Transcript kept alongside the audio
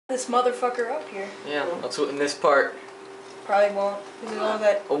This motherfucker up here. Yeah, that's what in this part. Probably won't. Because all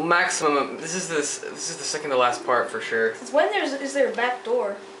that. Well, maximum. This is the second to last part for sure. Since when is there a back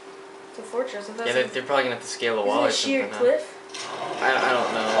door to Fortress? Yeah, they're probably gonna have to scale the wall. Isn't it a sheer cliff? I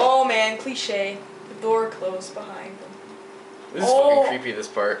don't know. Oh man, cliche. The door closed behind them. This is fucking creepy. This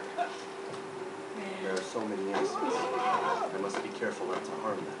part. Man. There are so many enemies. I must be careful not to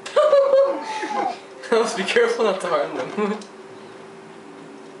harm them. I must be careful not to harm them.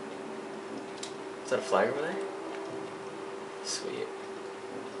 Is that a flag over there? Sweet.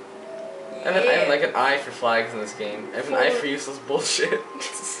 Yeah. I have like an eye for flags in this game. I have an eye for useless bullshit.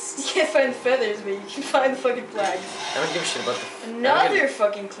 You can't find the feathers, but you can find the fucking flags. I don't give a shit about the... Another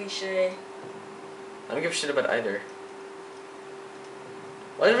fucking cliche. I don't give a shit about either.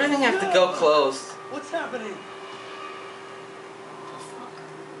 Why does everything have to go closed? What's happening?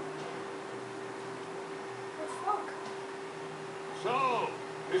 So,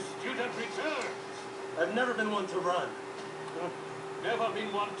 the student returns. I've never been one to run. Never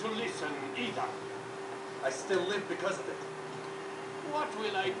been one to listen either. I still live because of it. What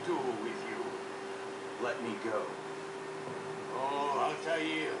will I do with you? Let me go. Oh,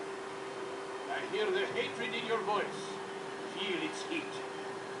 Altair. I hear the hatred in your voice. Feel its heat.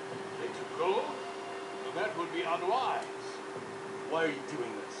 Let you go? That would be unwise. Why are you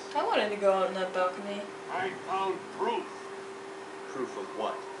doing this? I wanted to go out on that balcony. I found proof. Proof of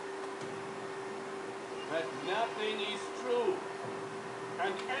what? That nothing is true.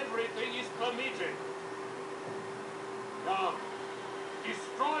 And everything is permitted. Come.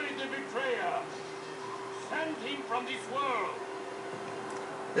 Destroy the betrayer. Send him from this world.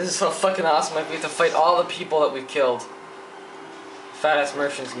 This is so fucking awesome. We have to fight all the people that we've killed. Fat ass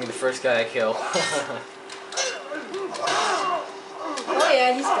merchant's gonna be the first guy I kill. Oh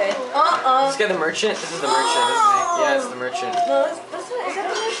yeah, he's dead. This guy the merchant? This is the merchant, isn't he? Yeah, it's the merchant. No, is that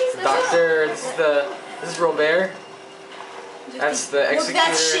the merchant? Doctor, this is Robert. That's the executor. Look,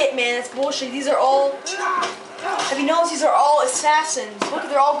 that's shit, man. That's bullshit. These are all... Have you noticed these are all assassins? Look,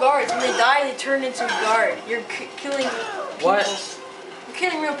 they're all guards. When they die, they turn into a guard. You're killing people. What? You're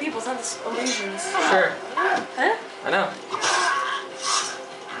killing real people. It's not just illusions. Sure. Huh? I know.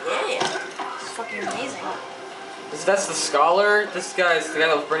 Yeah. It's fucking amazing. That's the scholar. This guy's the guy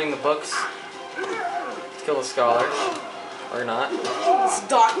that was burning the books. Let's kill the scholar. Or not. It's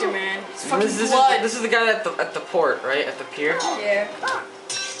Doctor, man. It's fucking blood. This is the guy at the port, right? At the pier? Yeah.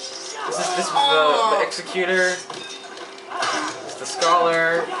 This is the executor. This is the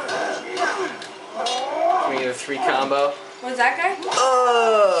scholar. We need a 3 combo. What's that guy? What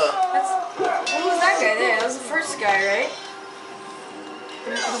was that guy there? That was the first guy, right?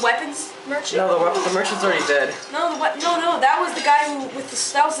 The weapons merchant? No, the merchant's already dead. No, that was the guy who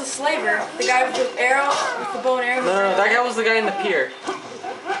that was the slaver. The guy with the arrow, with the bow and arrow. No, that guy was the guy in the pier.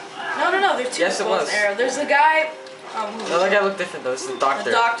 No, there's 2 yes, it bows was. and arrow. There's the guy. No, that guy looked different though. It's the doctor.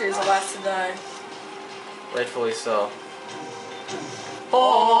 The doctor is the last to die. Rightfully so.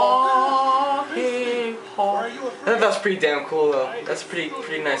 Oh, I think that was pretty damn cool though. That's a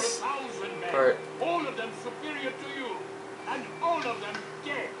pretty nice part. All of them superior to you, and all of them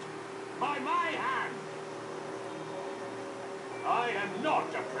dead by my hand. I am not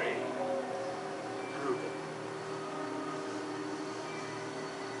afraid. Prove it.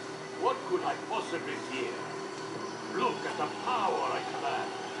 What could I possibly fear? Look at the power I command.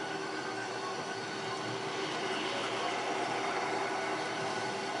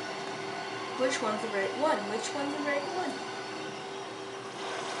 which one's the right one? Which one's the right one?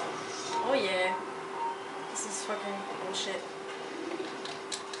 Oh yeah. This is fucking bullshit.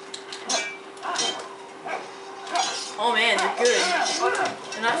 Oh man, they're good.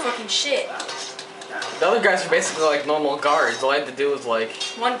 They're not fucking shit. The other guys are basically like normal guards. All I had to do was like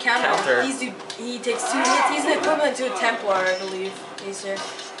one counter. He takes 2 hits. He's the equivalent to a Templar, I believe. He's here.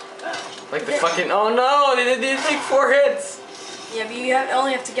 Like the fucking no, they didn't take 4 hits. Yeah, but you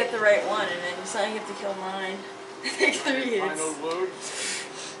only have to get the right one, and then you have to kill 9. Take 3 hits. Final words.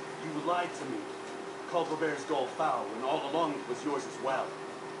 You lied to me. Called Robert's goal foul, and all along it was yours as well.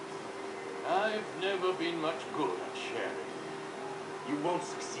 I've never been much good at sharing. You won't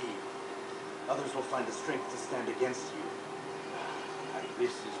succeed. Others will find the strength to stand against you. And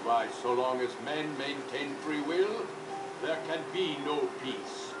this is why, so long as men maintain free will, there can be no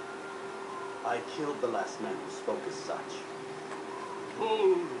peace. I killed the last man who spoke as such.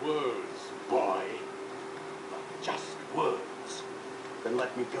 Bold words, boy. But just words. Then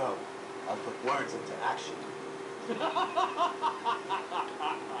let me go. I'll put words into action.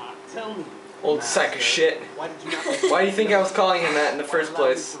 Tell me. Old sack of shit. Why did you not Why do you think I was calling him that in the first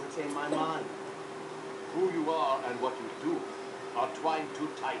place? to retain my mind? Who you are and what you do are twined too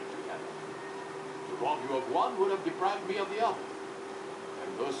tight together. To rob you of one would have deprived me of the other.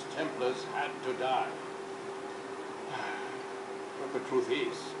 And those Templars had to die. But the truth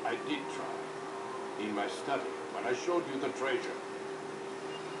is, I did try. In my study, when I showed you the treasure.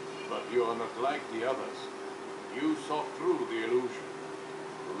 But you are not like the others. You saw through the illusion.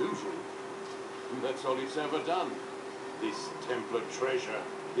 Illusion? That's all it's ever done. This Templar treasure,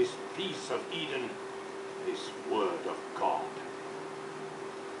 this piece of Eden, this word of God.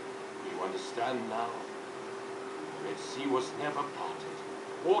 You understand now? Red Sea was never parted.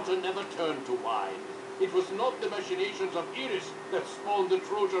 Water never turned to wine. It was not the machinations of Iris that spawned the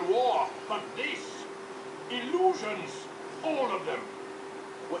Trojan War, but this. Illusions. All of them.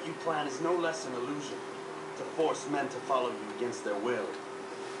 What you plan is no less an illusion. To force men to follow you against their will.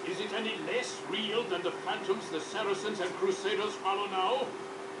 Is it any less real than the phantoms the Saracens and Crusaders follow now?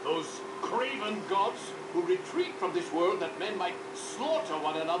 Those craven gods who retreat from this world that men might slaughter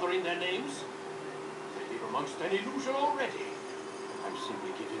one another in their names? They live amongst an illusion already. I'm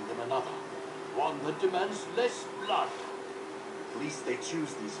simply giving them another. One that demands less blood. At least they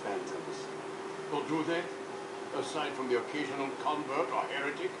choose these phantoms. Or do they? Aside from the occasional convert or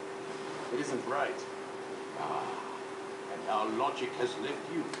heretic? It isn't right. Ah, and now logic has left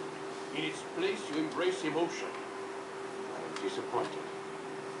you. In its place, you embrace emotion. I am disappointed.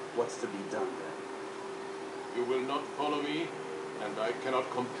 What's to be done then? You will not follow me, and I cannot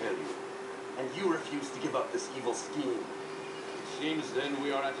compel you. And you refuse to give up this evil scheme. It seems then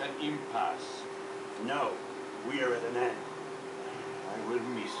we are at an impasse. No, we are at an end. I will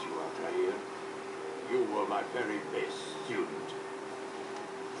miss you, Altair. You were my very best student.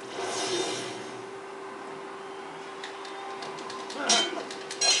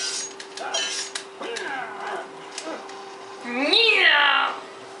 Yeah.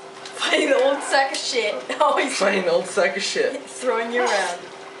 Fighting the old sack of shit. Always Fighting the old sack of shit. throwing you around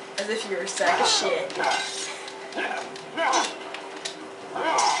as if you're a sack of shit.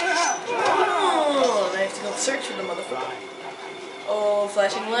 Oh, I have to go search for the motherfucker. Oh,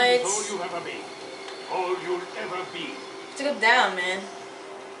 flashing lights. All you ever be. All you'll ever be. Have to go down, man.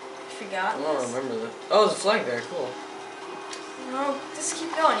 Forgot. I don't remember that. Oh, there's a flag there. Cool. No, just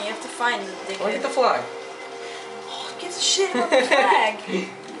keep going. You have to find the dickhead. Look at the flag. Oh, who gives a shit about the flag?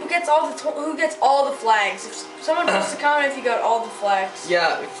 Who gets all the flags? If someone posts a comment if you got all the flags.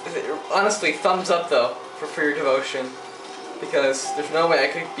 Yeah, honestly, thumbs up though for your devotion, because there's no way I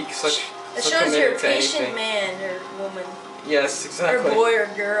could be such. It so shows you're a committed to patient anything. man or woman. Yes, exactly. Or boy or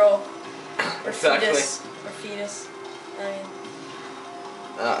girl. Or Exactly. fetus. Or fetus. I mean,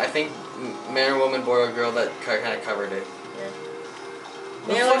 I think man or woman, boy or girl, that kind of covered it. yeah.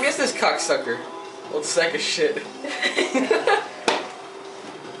 What the fuck is this cocksucker? Old sack of shit.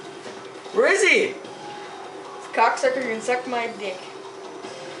 Where is he? Cocksucker, you can suck my dick.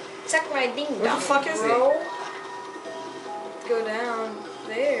 Suck my ding dong. Where the fuck is he? bro. Go down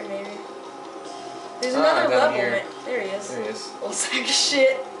there, maybe. There's another down level, here. man. There he is. There he is. Old sack of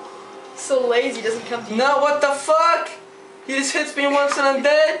shit. So lazy, doesn't come to you. No, what the fuck? He just hits me once and I'm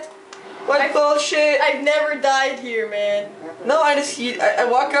dead? What bullshit? I've never died here, man. No, I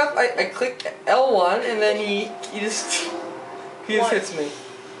walk up, I click L1 and then he just hits me.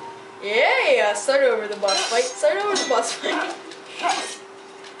 Yeah, start over the boss fight. Start over the boss fight.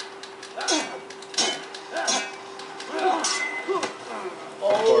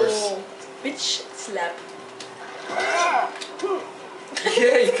 Oh, bitch slap.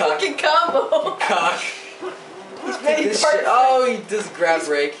 Yeah, you cock. Fucking combo. Cock. He's part Oh, he does grab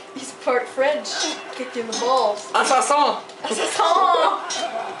break. He's part French. Kicked in the balls. Assassin! Assassin!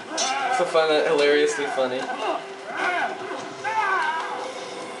 So fun, hilariously funny.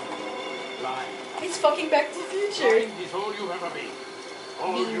 He's fucking Back to the Future. Mind is all you'll ever be.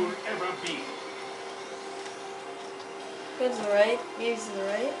 All you'll ever be. Go to the right. Maybe to the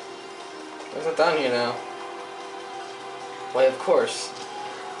right. Where's it down here now? Why, of course.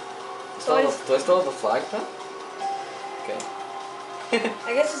 Do I still have the flag though? Okay.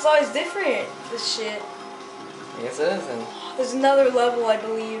 I guess it's always different, this shit. I guess it is, and There's another level, I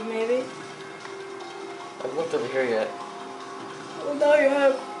believe, maybe. I haven't looked over here yet. Well, now you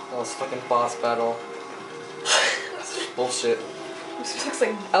have. That was fucking boss battle. Bullshit. This looks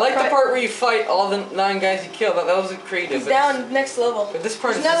like. I like the part where you fight all the 9 guys you kill. That was creative. He's down next level. But this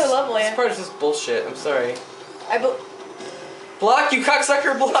part There's is another just, level, yeah. This part is just bullshit. I'm sorry. Block, you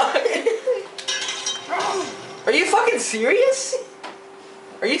cocksucker, block! Are you fucking serious?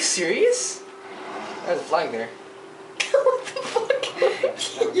 Are you serious? There's a flag there. What the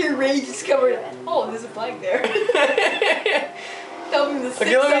fuck? Your rage is covered. Oh, there's a flag there. Tell me the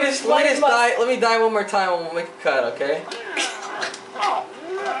Okay, let me die one more time and we'll make a cut, okay?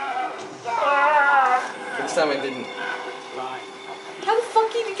 Last time I didn't. How the fuck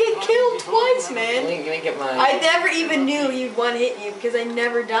did you get killed twice, man? Let me get mine. I never even knew you'd one hit you because I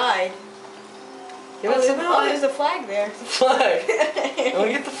never died. Give us Oh, there's a flag there. Flag. I want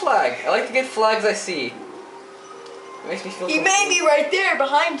to get the flag. I like to get flags I see. It makes me feel. He may be right there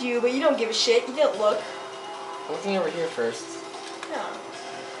behind you, but you don't give a shit. You didn't look. I'm looking over here first. No.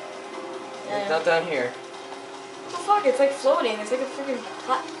 It's not down here. What the fuck? It's like floating. It's like a freaking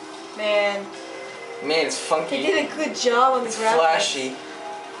man. Man, it's funky. They did a good job on the It's graphics. flashy.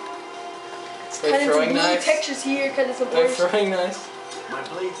 It's They're kind of some throwing blue knives. textures here, kind of some They're orange. throwing knives. My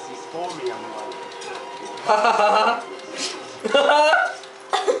blade sees for me, I'm like. Ha ha ha!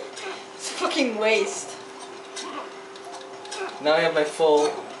 It's a fucking waste. Now I have my full.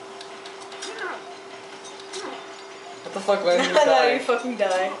 What the fuck? Why did you Now you die? fucking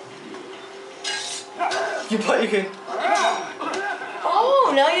die. You thought you could.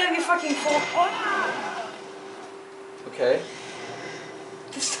 Oh, now you have your fucking full. Okay.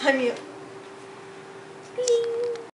 This time you. Bing.